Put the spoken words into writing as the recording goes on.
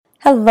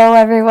Hello,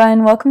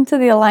 everyone. Welcome to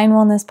the Align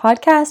Wellness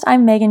Podcast.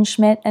 I'm Megan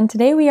Schmidt, and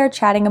today we are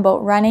chatting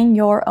about running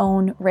your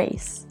own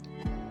race.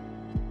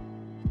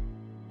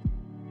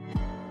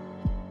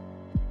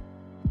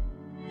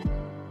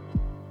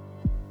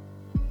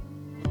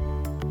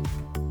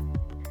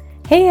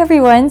 Hey,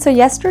 everyone. So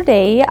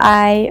yesterday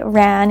I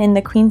ran in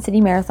the Queen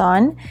City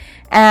Marathon,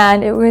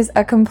 and it was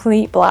a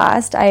complete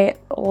blast. I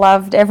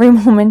loved every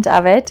moment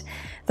of it.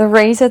 The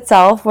race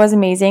itself was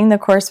amazing. The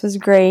course was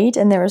great,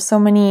 and there were so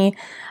many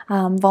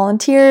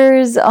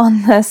volunteers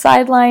on the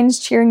sidelines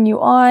cheering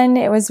you on.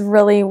 It was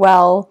really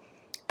well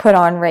put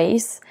on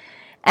race.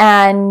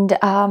 And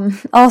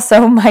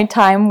also my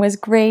time was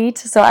great,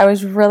 so I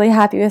was really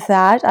happy with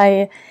that.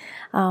 I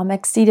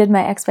exceeded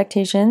my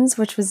expectations,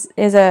 which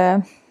is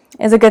a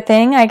good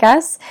thing, I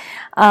guess.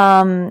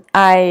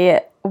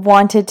 I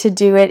wanted to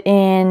do it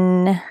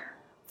in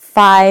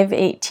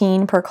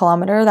 5:18 per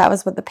kilometer. That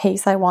was what the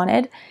pace I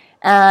wanted.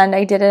 And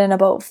I did it in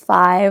about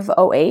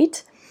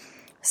 5:08.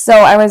 So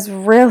I was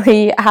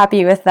really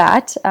happy with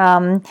that.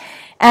 And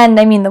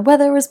I mean, the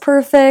weather was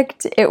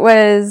perfect. It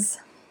was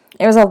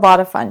a lot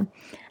of fun.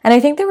 And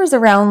I think there was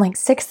around like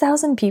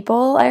 6,000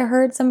 people, I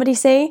heard somebody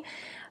say,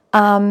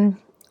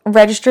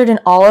 registered in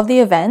all of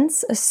the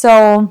events.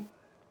 So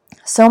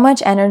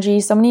much energy,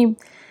 so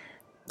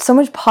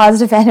much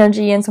positive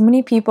energy, and so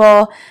many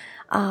people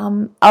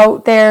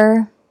out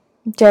there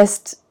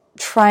just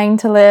trying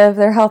to live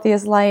their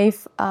healthiest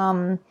life.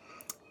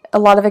 A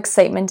lot of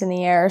excitement in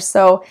the air.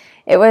 So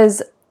it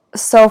was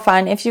so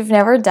fun. If you've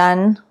never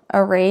done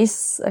a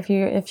race, if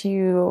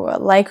you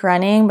like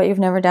running but you've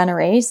never done a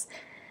race,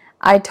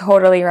 I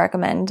totally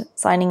recommend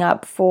signing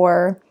up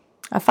for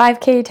a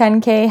 5K,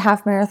 10K,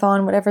 half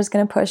marathon, whatever's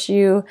going to push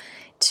you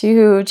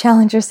to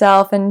challenge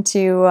yourself and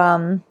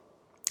to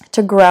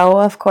grow,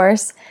 of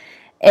course.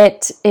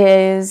 It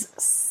is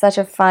such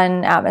a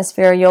fun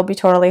atmosphere. You'll be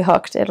totally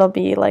hooked. It'll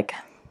be like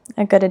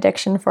a good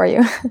addiction for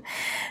you.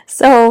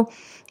 So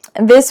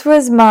this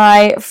was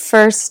my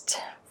first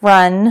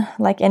run,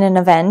 like in an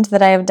event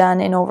that I have done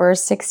in over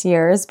 6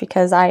 years,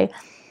 because I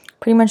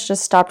pretty much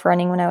just stopped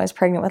running when I was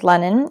pregnant with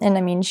Lennon, and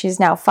I mean, she's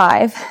now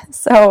 5.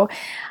 So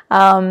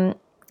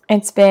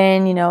it's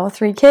been,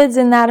 3 kids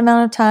in that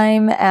amount of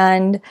time,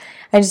 and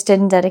I just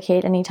didn't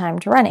dedicate any time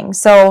to running.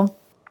 So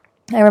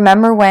I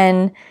remember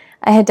when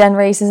I had done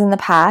races in the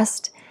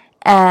past,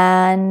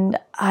 and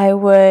I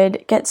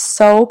would get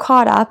so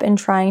caught up in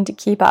trying to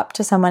keep up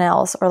to someone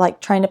else, or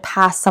like trying to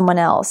pass someone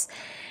else.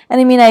 And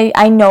I mean,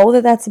 I know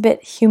that that's a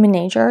bit human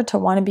nature, to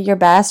want to be your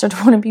best or to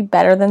want to be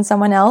better than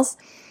someone else.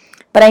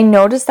 But I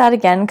noticed that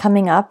again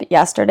coming up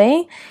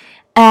yesterday.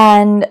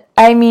 And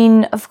I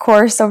mean, of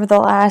course, over the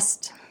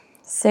last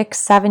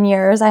 6-7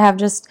 years, I have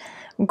just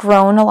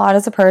grown a lot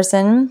as a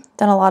person,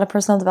 done a lot of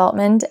personal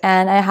development,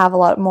 and I have a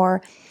lot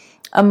more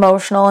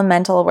emotional and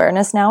mental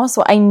awareness now.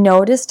 So I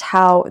noticed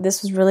how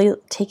this was really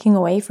taking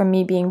away from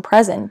me being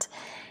present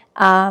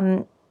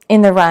in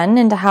the run,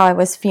 and to how I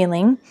was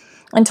feeling,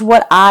 and to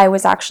what I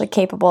was actually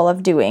capable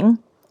of doing,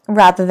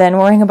 rather than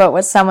worrying about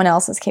what someone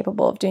else is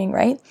capable of doing,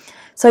 right?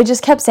 So I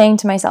just kept saying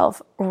to myself,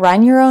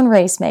 run your own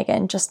race,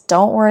 Megan. Just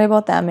don't worry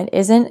about them. It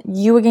isn't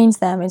you against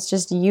them. It's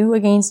just you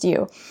against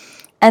you.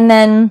 And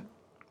then,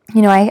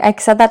 I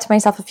said that to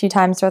myself a few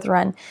times throughout the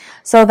run.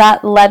 So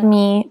that led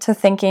me to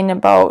thinking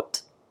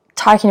about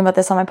talking about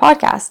this on my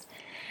podcast.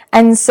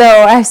 And so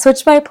I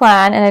switched my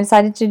plan, and I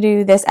decided to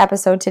do this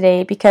episode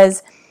today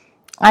because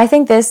I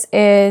think this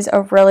is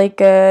a really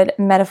good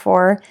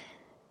metaphor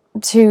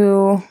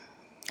to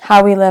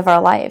how we live our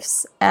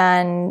lives,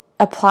 and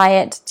apply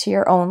it to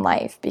your own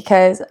life,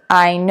 because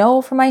I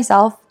know for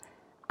myself,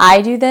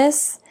 I do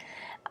this.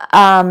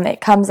 It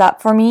comes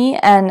up for me,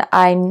 and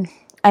I'm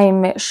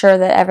sure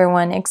that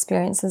everyone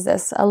experiences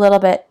this a little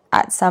bit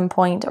at some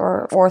point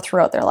or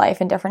throughout their life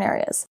in different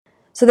areas.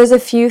 So there's a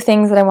few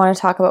things that I want to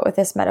talk about with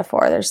this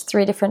metaphor. There's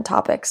 3 different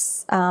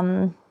topics,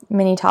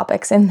 mini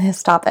topics in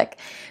this topic.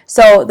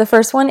 So the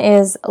first one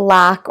is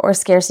lack or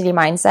scarcity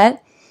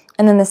mindset.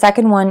 And then the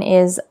second one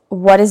is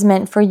what is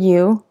meant for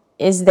you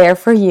is there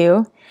for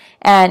you.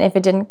 And if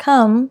it didn't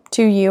come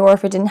to you, or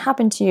if it didn't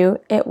happen to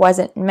you, it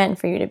wasn't meant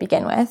for you to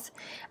begin with.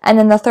 And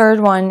then the third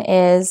one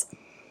is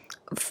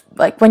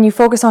like when you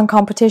focus on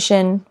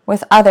competition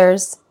with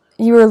others,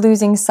 you are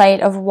losing sight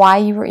of why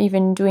you were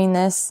even doing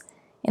this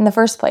in the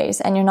first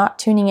place, and you're not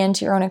tuning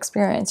into your own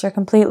experience. You're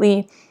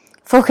completely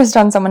focused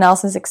on someone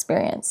else's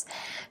experience.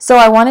 So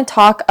I want to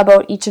talk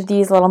about each of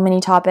these little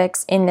mini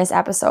topics in this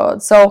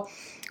episode. So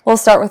we'll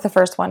start with the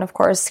first one, of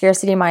course,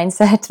 scarcity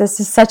mindset. This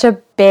is such a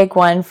big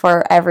one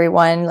for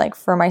everyone, like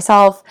for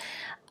myself.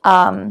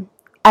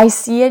 I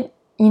see it,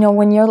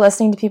 when you're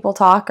listening to people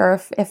talk,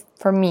 or if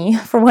for me,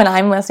 for when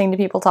I'm listening to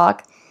people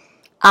talk,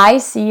 I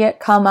see it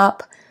come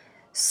up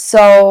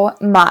so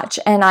much.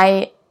 And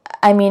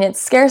I mean, it's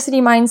scarcity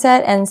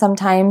mindset, and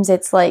sometimes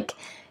it's like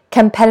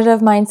competitive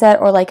mindset,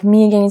 or like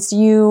me against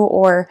you,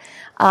 or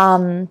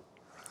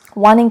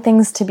wanting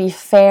things to be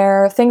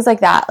fair, things like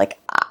that. Like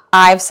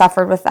I've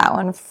suffered with that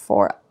one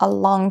for a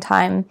long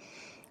time.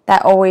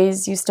 That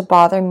always used to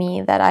bother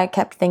me, that I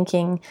kept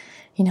thinking,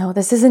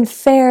 this isn't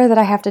fair that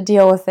I have to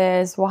deal with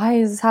this. Why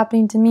is this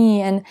happening to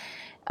me? And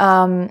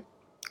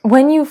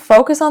when you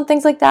focus on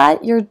things like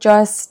that, you're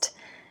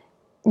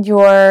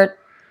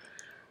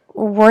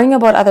worrying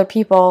about other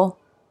people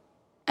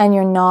and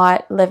you're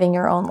not living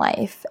your own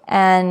life.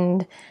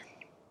 And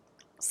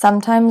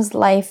sometimes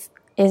life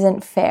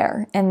isn't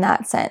fair in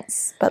that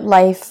sense. But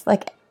life,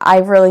 I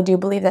really do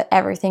believe that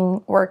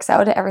everything works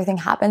out, everything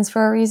happens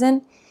for a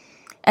reason.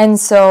 And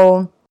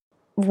so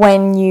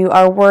when you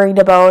are worried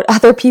about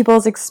other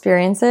people's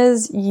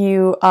experiences,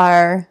 you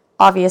are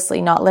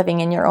obviously not living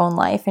in your own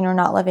life and you're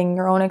not living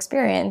your own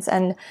experience.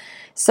 And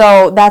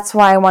so that's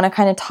why I want to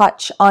kind of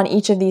touch on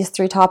each of these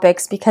 3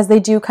 topics, because they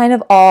do kind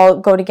of all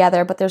go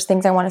together, but there's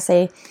things I want to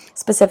say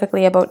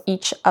specifically about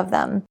each of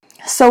them.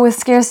 So with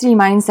scarcity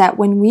mindset,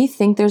 when we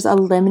think there's a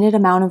limited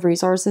amount of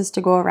resources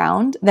to go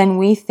around, then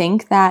we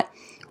think that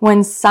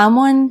when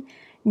someone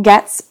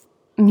gets,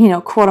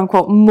 quote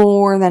unquote,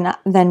 more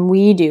than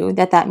we do,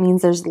 that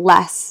means there's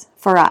less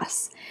for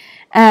us.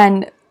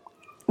 And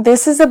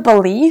this is a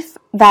belief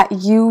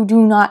that you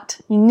do not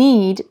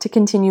need to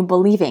continue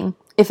believing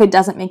if it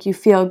doesn't make you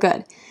feel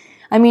good.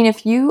 I mean,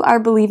 if you are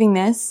believing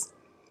this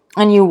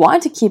and you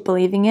want to keep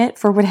believing it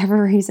for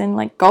whatever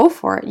reason, go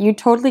for it. You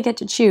totally get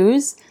to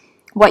choose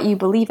what you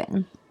believe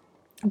in.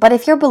 But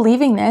if you're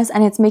believing this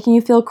and it's making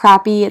you feel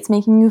crappy, it's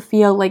making you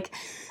feel like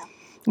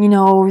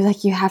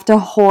you have to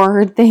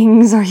hoard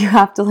things, or you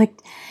have to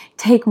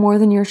take more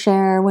than your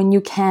share when you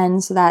can,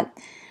 so that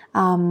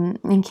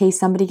in case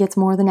somebody gets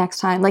more the next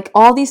time,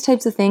 all these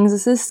types of things,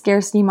 this is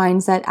scarcity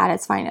mindset at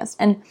its finest.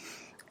 And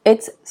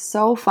it's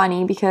so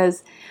funny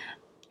because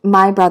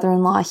my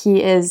brother-in-law,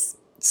 he is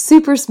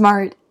super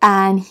smart,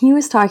 and he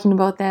was talking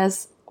about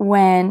this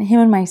when him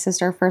and my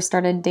sister first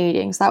started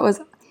dating. So that was,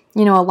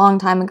 a long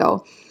time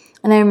ago.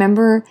 And I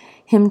remember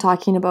him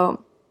talking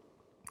about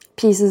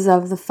pieces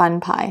of the fun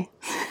pie.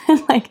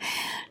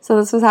 So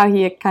this was how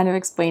he kind of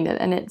explained it,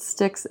 and it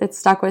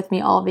stuck with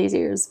me all these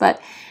years. But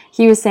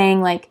he was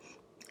saying,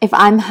 if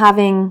I'm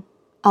having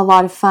a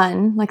lot of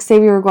fun, say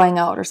we were going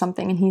out or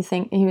something, and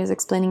he was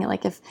explaining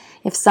it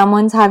if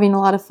someone's having a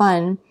lot of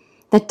fun,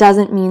 that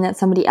doesn't mean that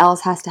somebody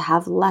else has to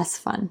have less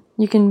fun.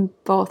 You can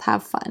both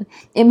have fun.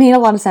 It made a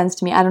lot of sense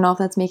to me. I don't know if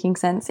that's making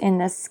sense in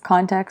this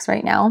context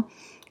right now,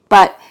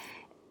 but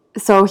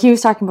so he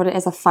was talking about it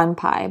as a fun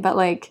pie, but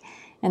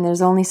and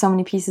there's only so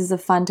many pieces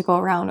of fun to go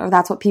around, or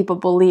that's what people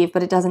believe,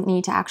 but it doesn't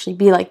need to actually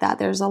be like that.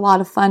 There's a lot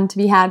of fun to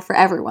be had for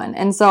everyone.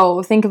 And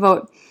so think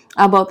about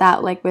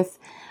that,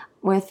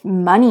 with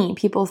money.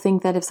 People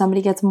think that if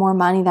somebody gets more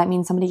money, that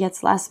means somebody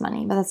gets less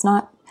money, but that's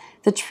not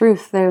the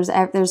truth. There's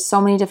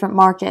so many different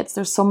markets.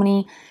 There's so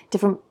many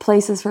different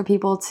places for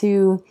people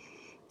to,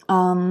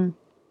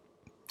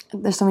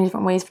 there's so many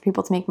different ways for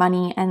people to make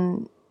money,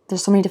 and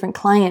there's so many different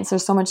clients.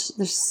 There's so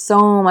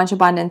much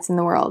abundance in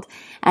the world.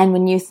 And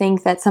when you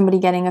think that somebody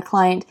getting a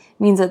client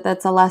means that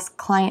there's less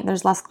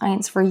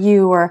clients for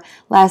you, or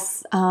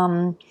less,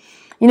 all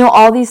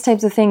these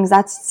types of things,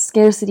 that's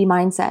scarcity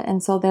mindset.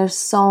 And so there's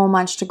so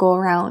much to go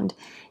around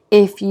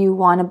if you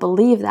want to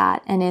believe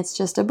that. And it's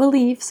just a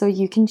belief, so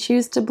you can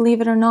choose to believe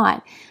it or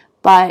not.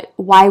 But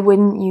why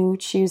wouldn't you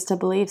choose to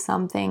believe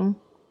something?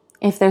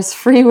 If there's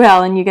free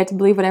will and you get to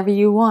believe whatever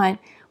you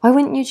want, why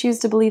wouldn't you choose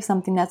to believe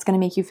something that's going to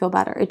make you feel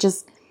better?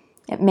 It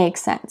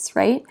makes sense,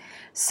 right?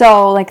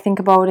 So think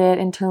about it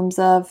in terms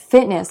of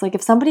fitness.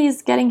 If somebody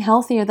is getting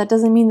healthier, that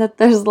doesn't mean that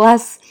there's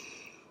less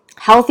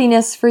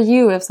healthiness for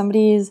you. If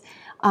somebody's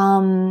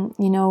working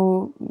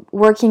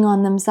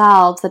on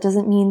themselves, that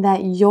doesn't mean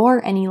that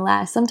you're any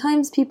less.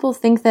 Sometimes people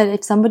think that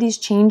if somebody's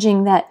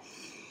changing, that,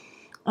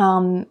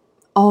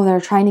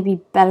 they're trying to be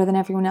better than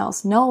everyone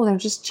else. No, they're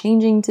just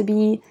changing to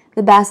be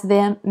the best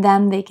them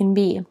they can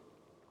be.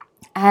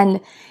 And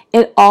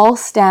it all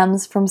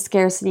stems from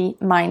scarcity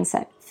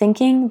mindset,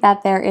 thinking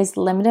that there is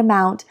limited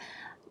amount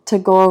to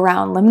go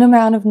around, limited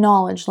amount of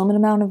knowledge, limited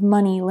amount of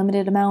money,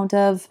 limited amount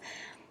of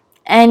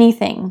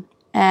anything.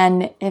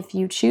 And if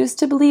you choose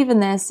to believe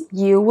in this,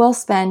 you will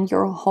spend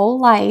your whole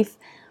life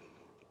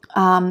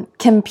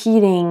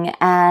competing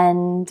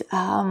and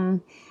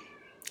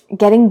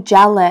getting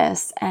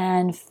jealous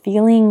and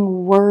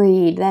feeling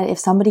worried that if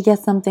somebody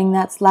gets something,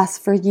 that's less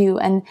for you.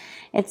 And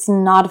it's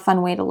not a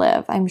fun way to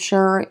live. I'm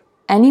sure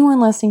anyone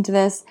listening to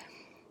this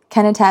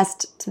can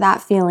attest to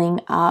that feeling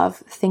of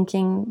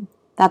thinking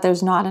that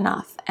there's not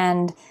enough,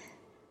 and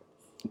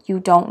you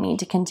don't need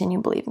to continue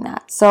believing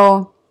that.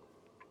 So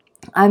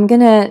I'm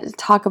going to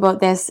talk about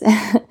this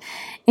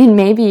in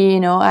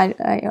maybe,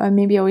 I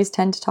maybe always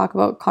tend to talk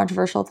about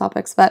controversial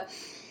topics, but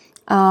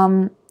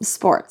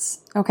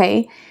sports,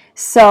 okay?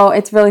 So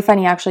it's really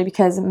funny actually,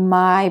 because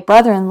my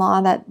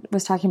brother-in-law that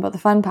was talking about the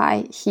fun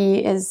pie,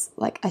 he is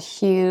a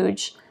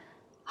huge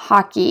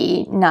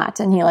hockey nut,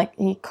 and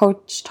he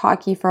coached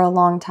hockey for a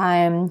long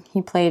time. He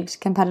played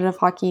competitive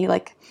hockey,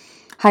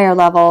 higher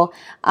level.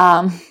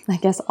 I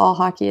guess all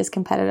hockey is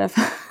competitive.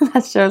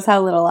 That shows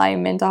how little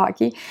I'm into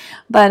hockey.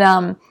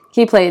 But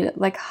he played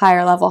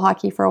higher level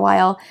hockey for a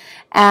while,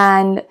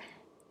 and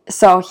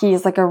so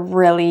he's a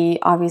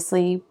really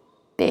obviously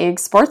big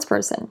sports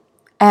person.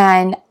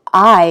 And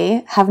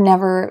I have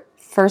never,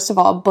 first of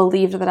all,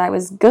 believed that I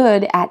was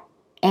good at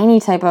any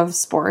type of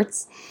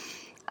sports.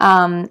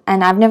 And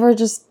I've never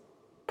just,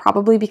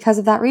 probably because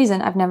of that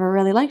reason, I've never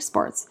really liked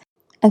sports.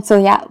 And so,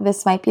 yeah,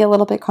 this might be a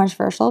little bit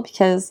controversial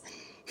because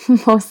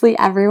mostly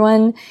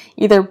everyone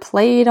either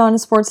played on a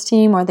sports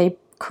team or they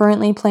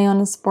currently play on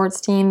a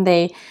sports team.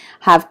 They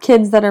have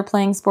kids that are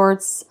playing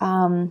sports.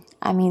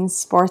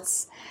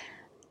 Sports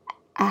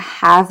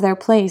have their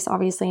place,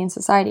 obviously, in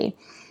society.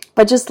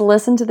 But just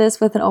listen to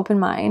this with an open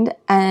mind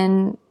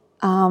and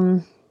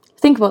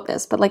think about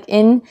this. But like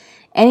in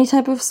any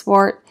type of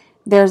sport,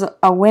 there's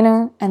a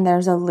winner and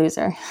there's a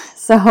loser.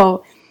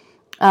 So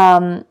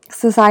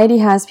society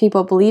has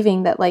people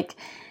believing that like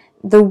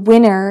the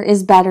winner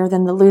is better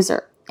than the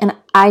loser. And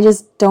I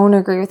just don't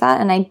agree with that.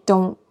 And I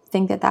don't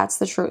think that that's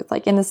the truth.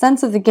 Like in the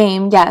sense of the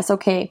game, yes,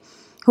 okay,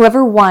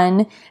 whoever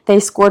won, they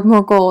scored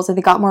more goals or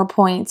they got more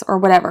points or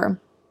whatever.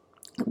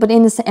 But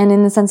in the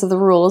sense of the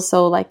rules,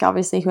 so like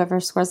obviously whoever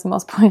scores the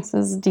most points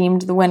is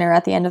deemed the winner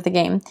at the end of the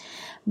game.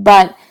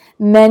 But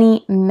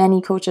many,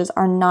 many coaches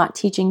are not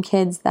teaching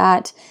kids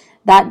that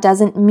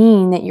doesn't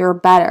mean that you're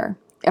better.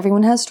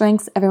 Everyone has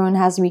strengths, everyone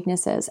has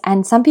weaknesses.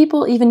 And some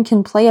people even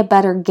can play a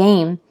better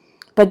game,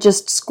 but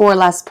just score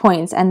less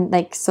points. And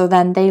like, so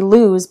then they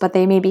lose, but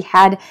they maybe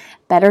had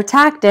better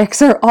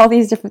tactics or all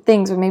these different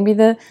things. Or maybe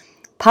the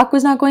puck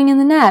was not going in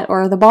the net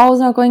or the ball was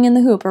not going in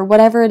the hoop or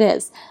whatever it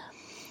is.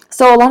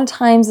 So a lot of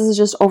times this is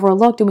just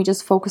overlooked and we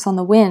just focus on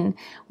the win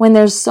when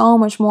there's so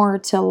much more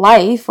to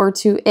life or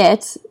to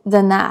it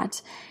than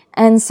that.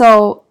 And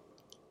so,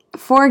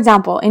 for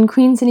example, in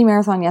Queen City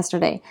Marathon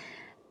yesterday,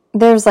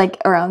 there's like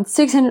around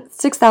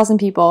 6,000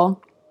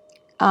 people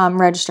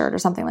registered or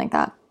something like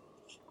that,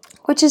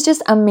 which is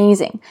just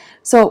amazing.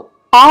 So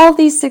all of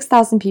these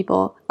 6,000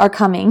 people are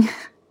coming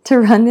to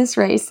run this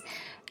race,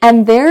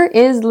 and there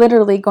is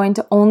literally going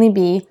to only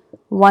be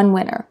one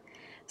winner.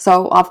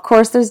 So, of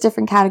course, there's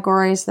different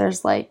categories.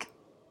 There's like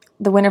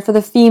the winner for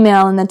the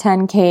female in the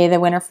 10K, the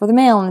winner for the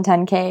male in the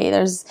 10K.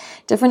 There's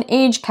different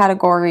age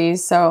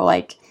categories. So,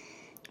 like,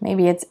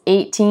 maybe it's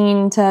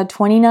 18 to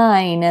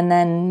 29 and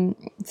then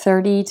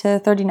 30 to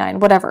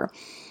 39, whatever.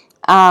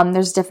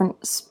 There's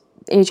different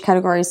age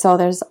categories. So,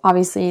 there's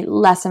obviously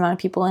less amount of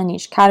people in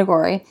each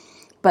category.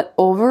 But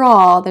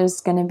overall,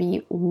 there's going to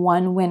be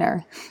one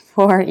winner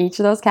for each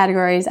of those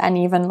categories, and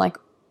even like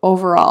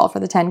overall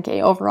for the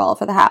 10K, overall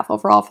for the half,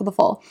 overall for the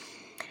full.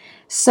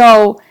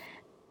 So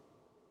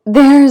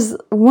there's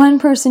one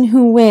person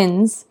who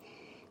wins,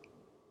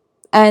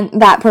 and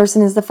that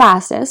person is the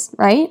fastest,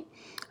 right?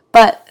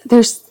 But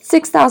there's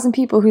 6,000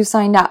 people who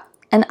signed up.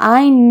 And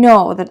I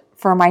know that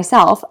for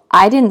myself,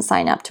 I didn't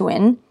sign up to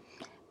win,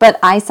 but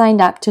I signed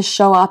up to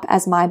show up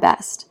as my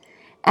best.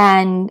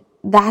 And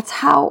that's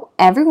how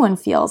everyone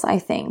feels, I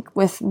think,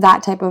 with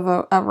that type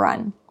of a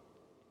run.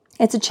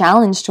 It's a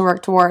challenge to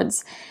work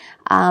towards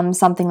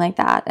something like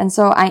that. And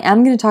so I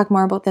am going to talk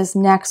more about this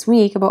next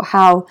week, about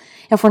how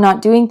if we're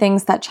not doing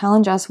things that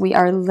challenge us, we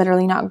are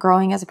literally not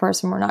growing as a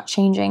person. We're not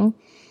changing.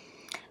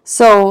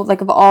 So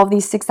like of all of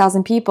these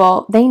 6,000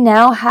 people, they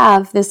now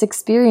have this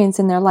experience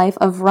in their life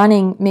of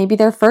running maybe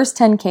their first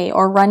 10K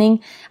or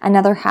running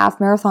another half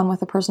marathon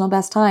with a personal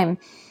best time.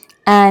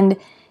 And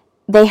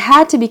they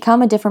had to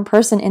become a different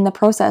person in the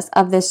process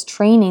of this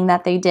training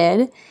that they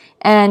did.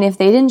 And if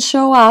they didn't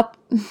show up,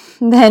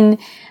 then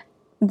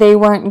they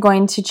weren't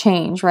going to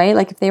change, right?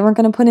 Like if they weren't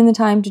going to put in the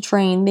time to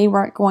train, they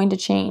weren't going to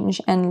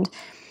change. And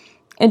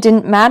it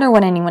didn't matter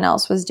what anyone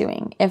else was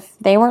doing. If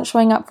they weren't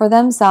showing up for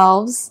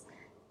themselves,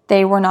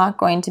 they were not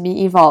going to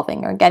be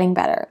evolving or getting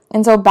better.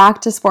 And so back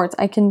to sports,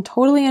 I can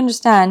totally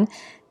understand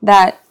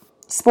that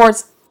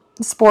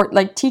sport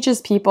like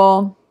teaches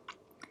people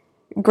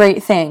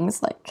great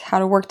things, like how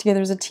to work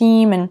together as a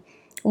team and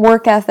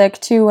work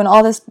ethic too, and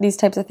all these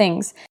types of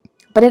things.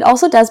 But it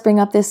also does bring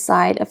up this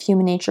side of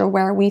human nature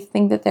where we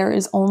think that there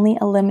is only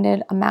a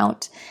limited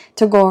amount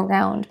to go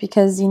around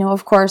because,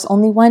 of course,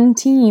 only one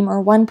team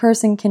or one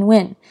person can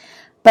win.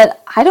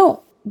 But I don't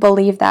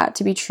believe that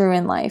to be true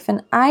in life.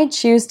 And I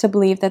choose to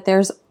believe that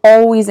there's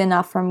always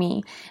enough for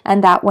me,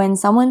 and that when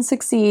someone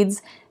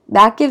succeeds,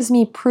 that gives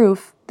me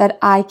proof that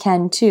I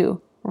can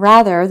too,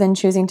 rather than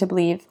choosing to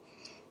believe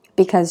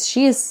because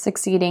she is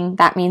succeeding,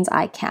 that means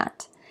I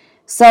can't.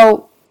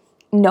 So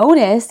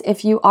notice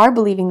if you are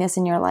believing this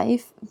in your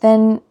life,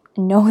 then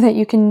know that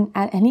you can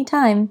at any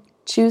time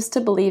choose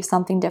to believe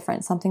something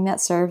different, something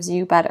that serves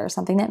you better,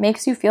 something that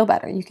makes you feel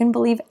better. You can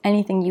believe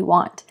anything you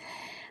want.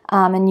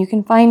 And you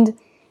can find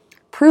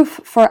proof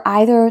for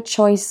either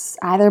choice,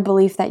 either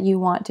belief that you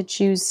want to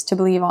choose to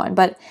believe on.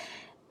 But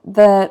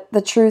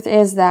the truth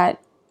is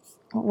that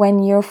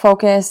when you're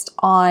focused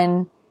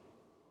on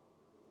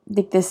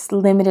this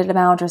limited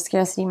amount or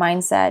scarcity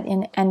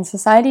mindset, and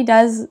society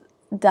does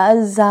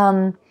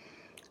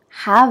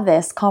have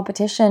this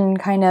competition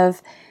kind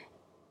of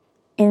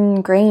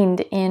ingrained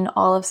in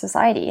all of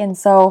society. And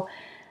so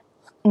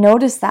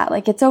notice that,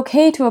 like, it's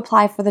okay to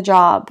apply for the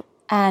job,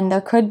 and there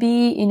could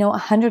be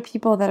 100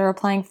 people that are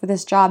applying for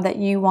this job that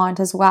you want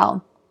as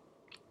well.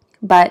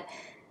 But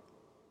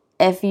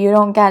if you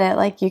don't get it,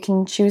 like, you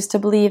can choose to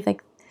believe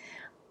like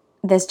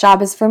this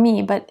job is for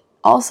me, but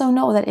also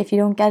know that if you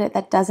don't get it,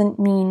 that doesn't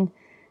mean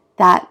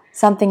that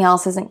something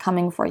else isn't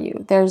coming for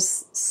you.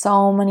 There's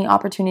so many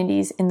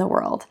opportunities in the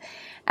world.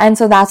 And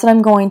so that's what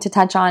I'm going to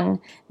touch on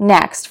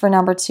next for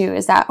number 2,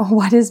 is that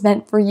what is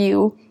meant for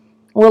you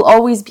will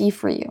always be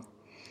for you.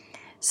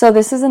 So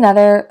this is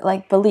another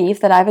like belief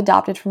that I've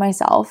adopted for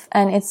myself,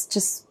 and it's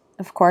just,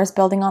 of course,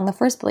 building on the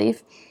first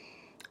belief.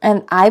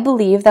 And I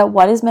believe that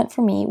what is meant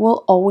for me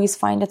will always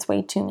find its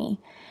way to me.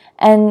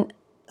 And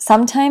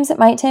sometimes it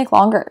might take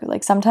longer.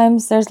 Like,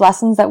 sometimes there's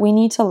lessons that we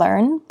need to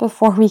learn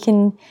before we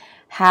can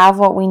have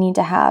what we need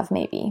to have,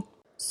 maybe.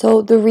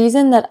 So the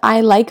reason that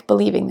I like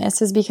believing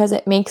this is because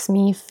it makes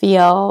me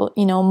feel,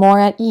 more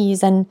at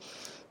ease and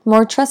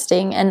more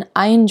trusting, and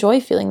I enjoy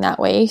feeling that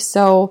way.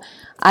 So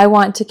I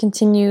want to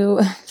continue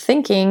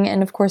thinking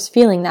and, of course,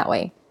 feeling that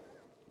way.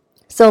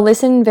 So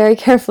listen very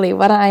carefully.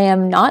 What I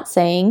am not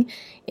saying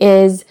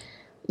is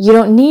you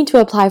don't need to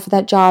apply for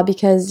that job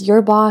because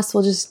your boss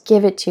will just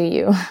give it to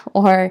you,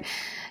 or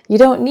you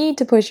don't need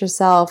to push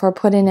yourself or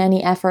put in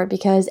any effort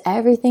because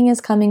everything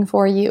is coming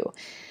for you.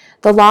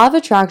 The law of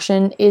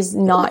attraction is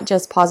not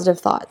just positive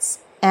thoughts,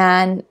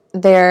 and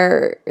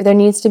there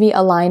needs to be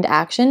aligned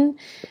action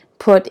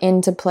put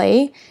into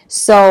play.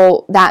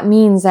 So that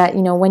means that,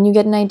 when you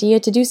get an idea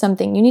to do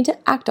something, you need to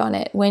act on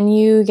it. When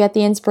you get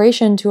the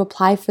inspiration to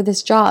apply for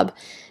this job,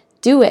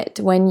 do it.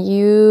 When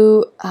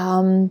you,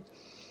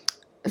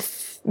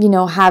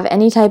 have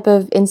any type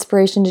of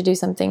inspiration to do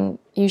something,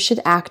 you should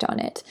act on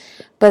it.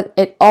 But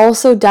it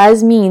also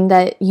does mean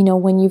that,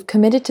 when you've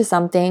committed to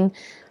something,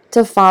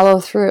 to follow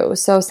through.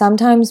 So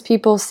sometimes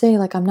people say,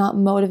 like, I'm not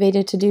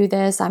motivated to do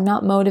this. I'm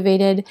not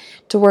motivated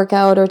to work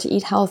out or to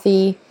eat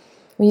healthy.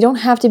 You don't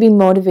have to be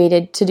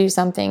motivated to do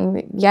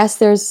something. Yes,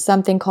 there's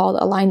something called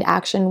aligned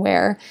action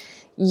where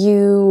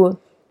you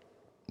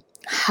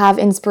have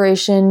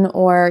inspiration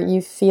or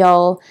you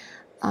feel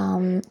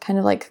kind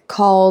of like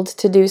called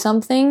to do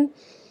something.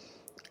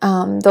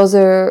 Those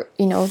are,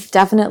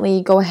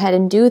 definitely go ahead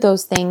and do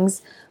those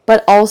things,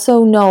 but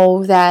also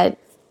know that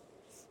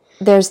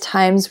there's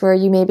times where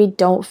you maybe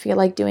don't feel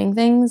like doing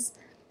things,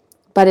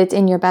 but it's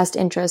in your best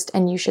interest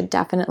and you should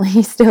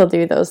definitely still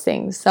do those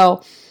things.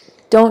 So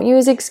don't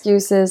use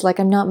excuses like,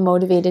 I'm not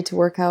motivated to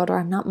work out, or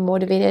I'm not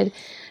motivated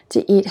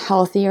to eat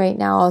healthy right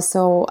now,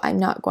 so I'm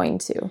not going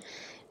to.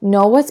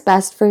 Know what's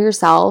best for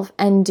yourself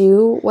and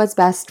do what's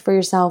best for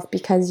yourself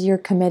because you're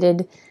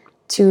committed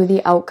to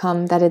the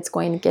outcome that it's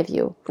going to give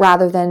you,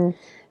 rather than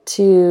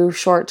to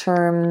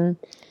short-term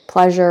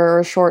pleasure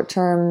or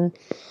short-term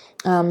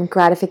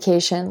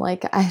gratification.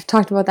 Like, I've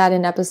talked about that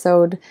in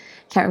episode,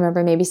 can't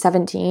remember, maybe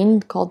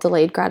 17, called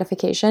delayed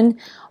gratification.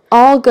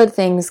 All good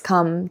things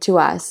come to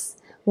us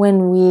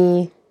when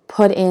we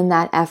put in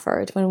that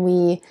effort, when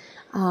we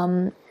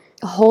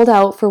hold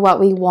out for what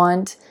we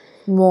want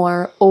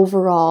more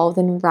overall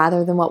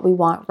rather than what we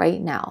want right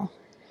now,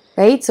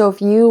 right? So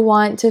if you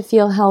want to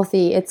feel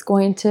healthy, it's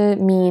going to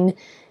mean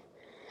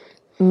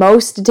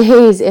most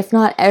days, if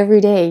not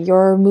every day,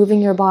 you're moving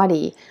your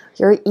body,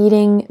 you're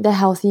eating the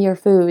healthier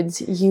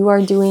foods, you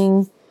are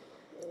doing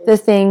the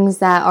things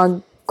that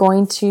are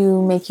going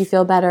to make you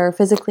feel better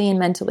physically and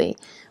mentally,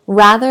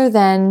 rather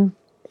than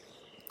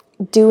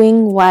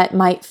doing what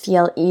might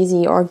feel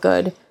easy or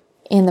good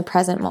in the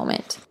present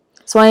moment.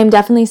 So I am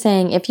definitely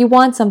saying, if you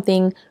want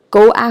something,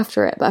 go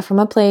after it, but from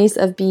a place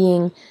of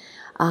being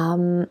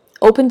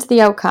open to the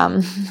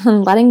outcome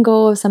and letting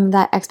go of some of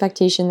that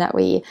expectation that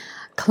we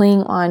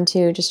cling on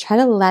to. Just try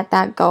to let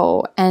that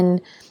go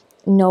and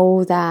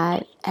know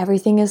that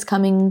everything is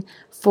coming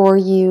for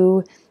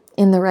you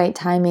in the right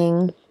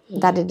timing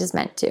that it is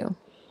meant to.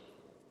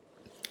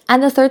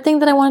 And the third thing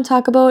that I want to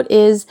talk about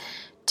is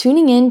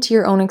tuning into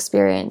your own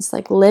experience,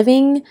 like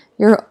living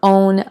your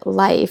own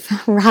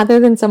life rather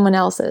than someone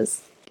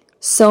else's.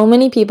 So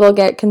many people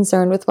get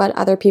concerned with what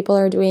other people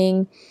are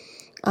doing,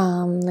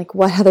 like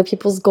what other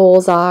people's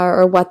goals are,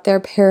 or what their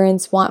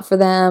parents want for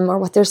them, or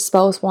what their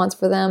spouse wants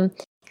for them.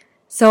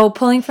 So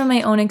pulling from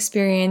my own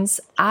experience,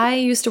 I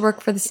used to work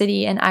for the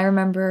city, and I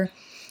remember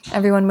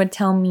everyone would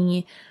tell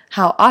me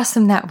how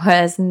awesome that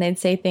was, and they'd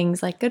say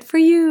things like, good for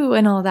you,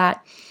 and all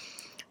that.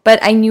 But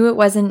I knew it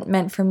wasn't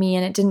meant for me,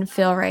 and it didn't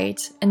feel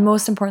right. And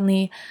most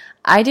importantly,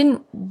 I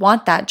didn't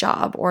want that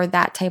job or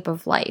that type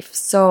of life.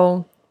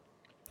 So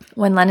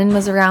when Lennon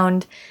was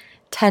around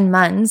 10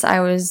 months, I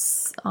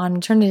was on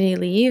maternity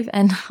leave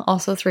and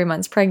also 3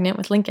 months pregnant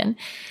with Lincoln.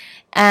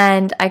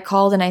 And I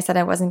called and I said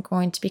I wasn't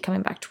going to be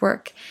coming back to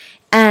work.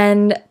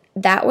 And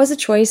that was a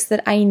choice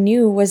that I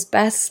knew was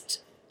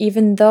best,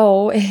 even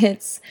though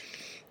it's,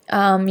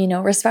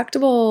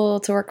 respectable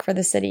to work for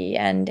the city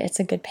and it's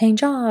a good paying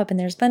job and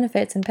there's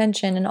benefits and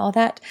pension and all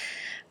that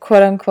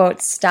quote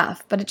unquote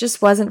stuff. But it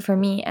just wasn't for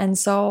me. And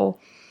so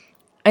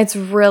it's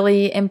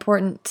really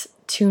important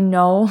to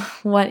know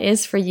what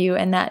is for you,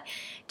 and that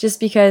just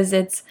because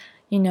it's,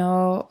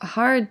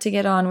 hard to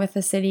get on with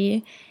the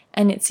city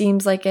and it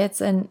seems like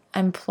it's an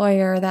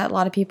employer that a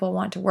lot of people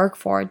want to work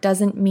for,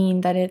 doesn't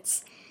mean that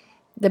it's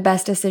the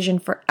best decision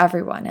for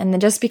everyone. And then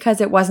just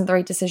because it wasn't the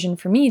right decision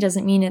for me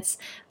doesn't mean it's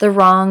the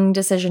wrong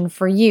decision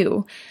for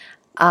you.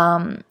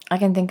 I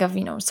can think of,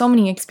 so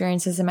many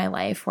experiences in my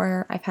life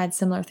where I've had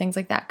similar things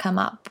like that come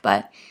up.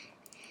 But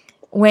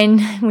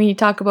when we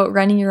talk about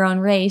running your own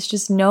race,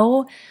 just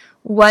know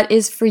what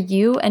is for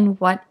you and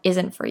what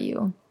isn't for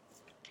you.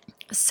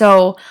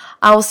 So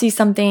I'll see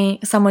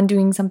someone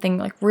doing something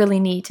like really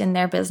neat in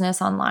their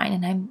business online,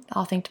 and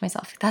I'll think to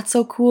myself, that's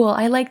so cool.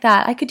 I like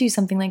that. I could do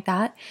something like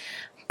that.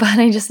 But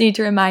I just need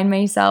to remind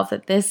myself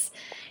that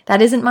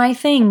that isn't my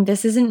thing.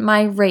 This isn't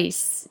my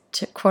race,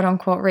 to quote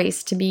unquote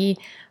race, to be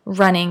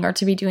running or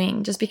to be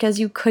doing. Just because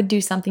you could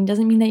do something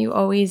doesn't mean that you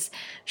always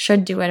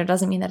should do it. It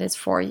doesn't mean that it's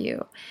for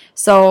you.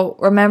 So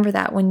remember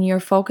that when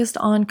you're focused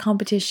on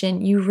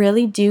competition, you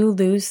really do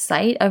lose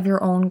sight of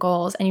your own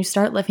goals, and you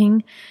start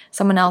living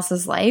someone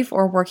else's life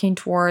or working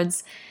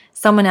towards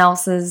someone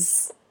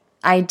else's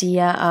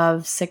idea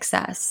of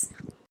success.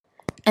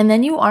 And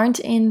then you aren't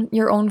in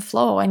your own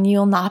flow, and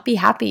you'll not be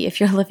happy if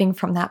you're living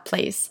from that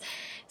place.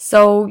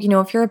 So,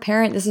 if you're a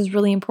parent, this is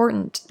really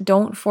important.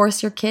 Don't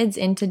force your kids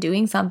into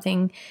doing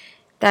something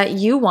that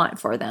you want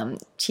for them.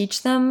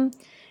 Teach them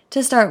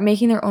to start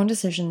making their own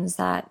decisions,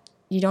 that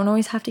you don't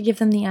always have to give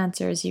them the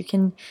answers. You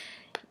can,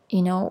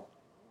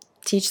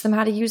 teach them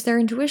how to use their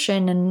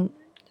intuition and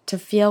to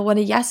feel what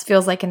a yes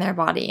feels like in their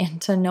body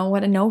and to know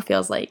what a no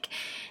feels like.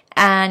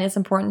 And it's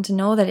important to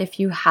know that if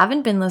you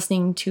haven't been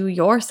listening to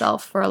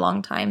yourself for a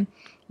long time,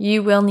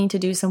 you will need to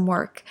do some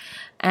work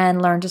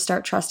and learn to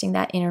start trusting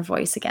that inner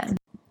voice again.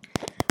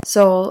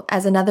 So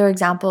as another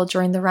example,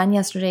 during the run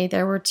yesterday,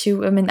 there were 2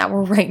 women that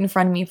were right in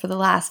front of me for the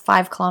last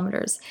 5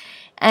 kilometers.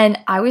 And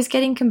I was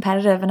getting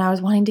competitive and I was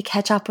wanting to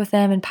catch up with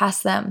them and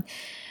pass them.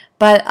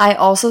 But I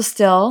also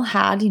still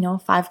had,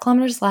 5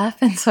 kilometers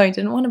left. And so I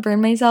didn't want to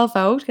burn myself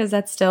out, because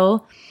that's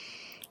still,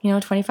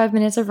 25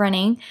 minutes of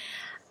running.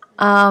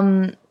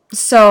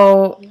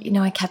 So,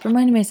 I kept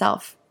reminding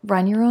myself,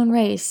 run your own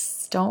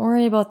race. Don't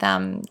worry about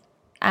them.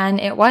 And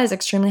it was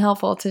extremely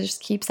helpful to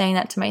just keep saying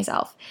that to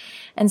myself.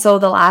 And so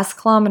the last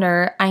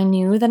kilometer, I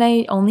knew that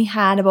I only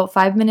had about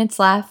 5 minutes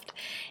left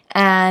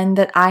and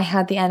that I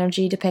had the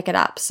energy to pick it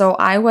up. So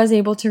I was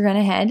able to run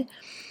ahead.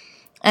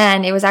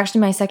 And it was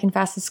actually my second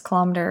fastest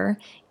kilometer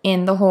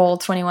in the whole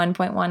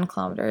 21.1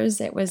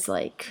 kilometers. It was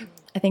I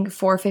think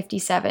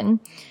 4:57.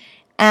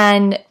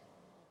 And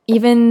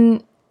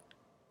even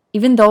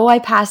though I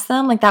passed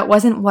them, that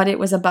wasn't what it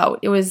was about.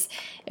 It was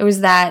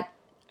that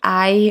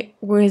I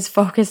was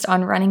focused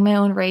on running my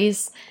own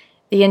race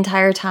the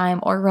entire time,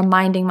 or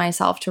reminding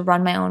myself to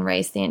run my own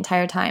race the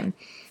entire time.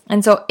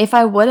 And so if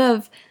I would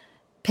have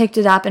picked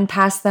it up and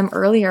passed them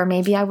earlier,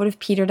 maybe I would have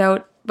petered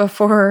out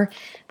before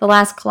the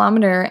last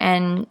kilometer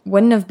and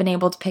wouldn't have been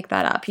able to pick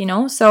that up,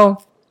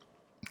 So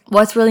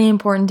what's really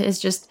important is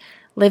just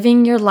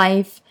living your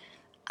life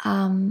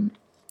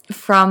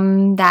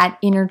from that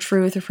inner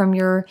truth, or from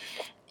your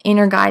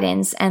inner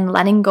guidance, and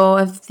letting go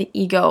of the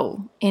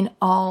ego in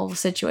all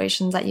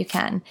situations that you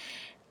can.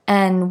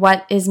 And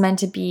what is meant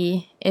to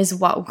be is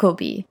what will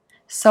be.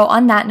 So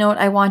on that note,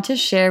 I want to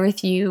share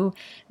with you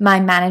my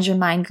Manage Your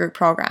Mind group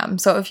program.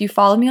 So if you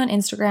follow me on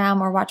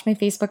Instagram or watch my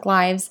Facebook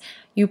Lives,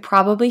 you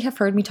probably have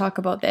heard me talk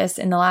about this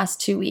in the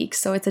last 2 weeks.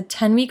 So it's a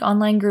 10-week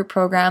online group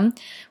program.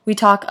 We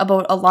talk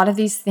about a lot of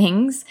these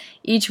things.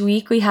 Each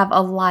week we have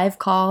a live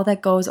call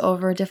that goes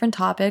over different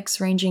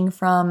topics, ranging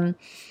from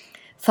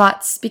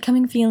thoughts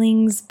becoming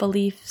feelings,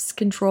 beliefs,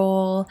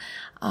 control,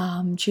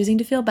 choosing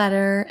to feel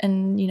better,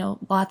 and,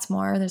 lots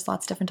more. There's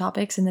lots of different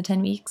topics in the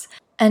 10 weeks.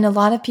 And a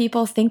lot of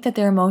people think that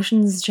their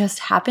emotions just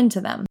happen to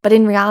them. But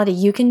in reality,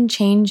 you can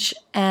change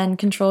and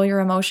control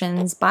your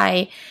emotions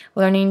by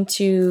learning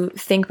to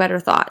think better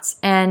thoughts.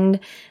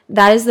 And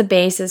that is the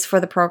basis for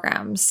the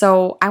program.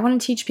 So I want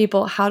to teach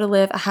people how to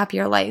live a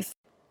happier life,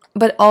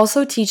 but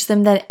also teach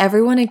them that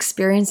everyone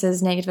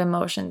experiences negative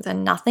emotions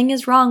and nothing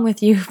is wrong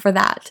with you for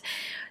that.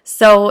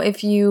 So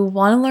if you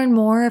want to learn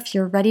more, if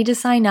you're ready to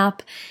sign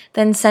up,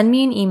 then send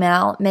me an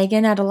email,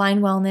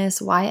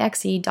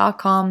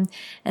 megan@alignwellnessyxe.com,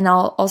 and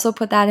I'll also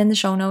put that in the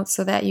show notes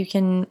so that you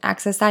can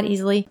access that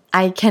easily.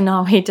 I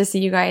cannot wait to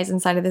see you guys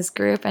inside of this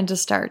group and to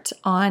start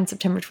on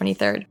September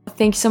 23rd.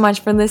 Thank you so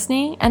much for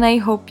listening, and I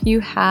hope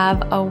you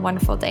have a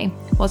wonderful day.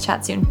 We'll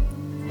chat soon.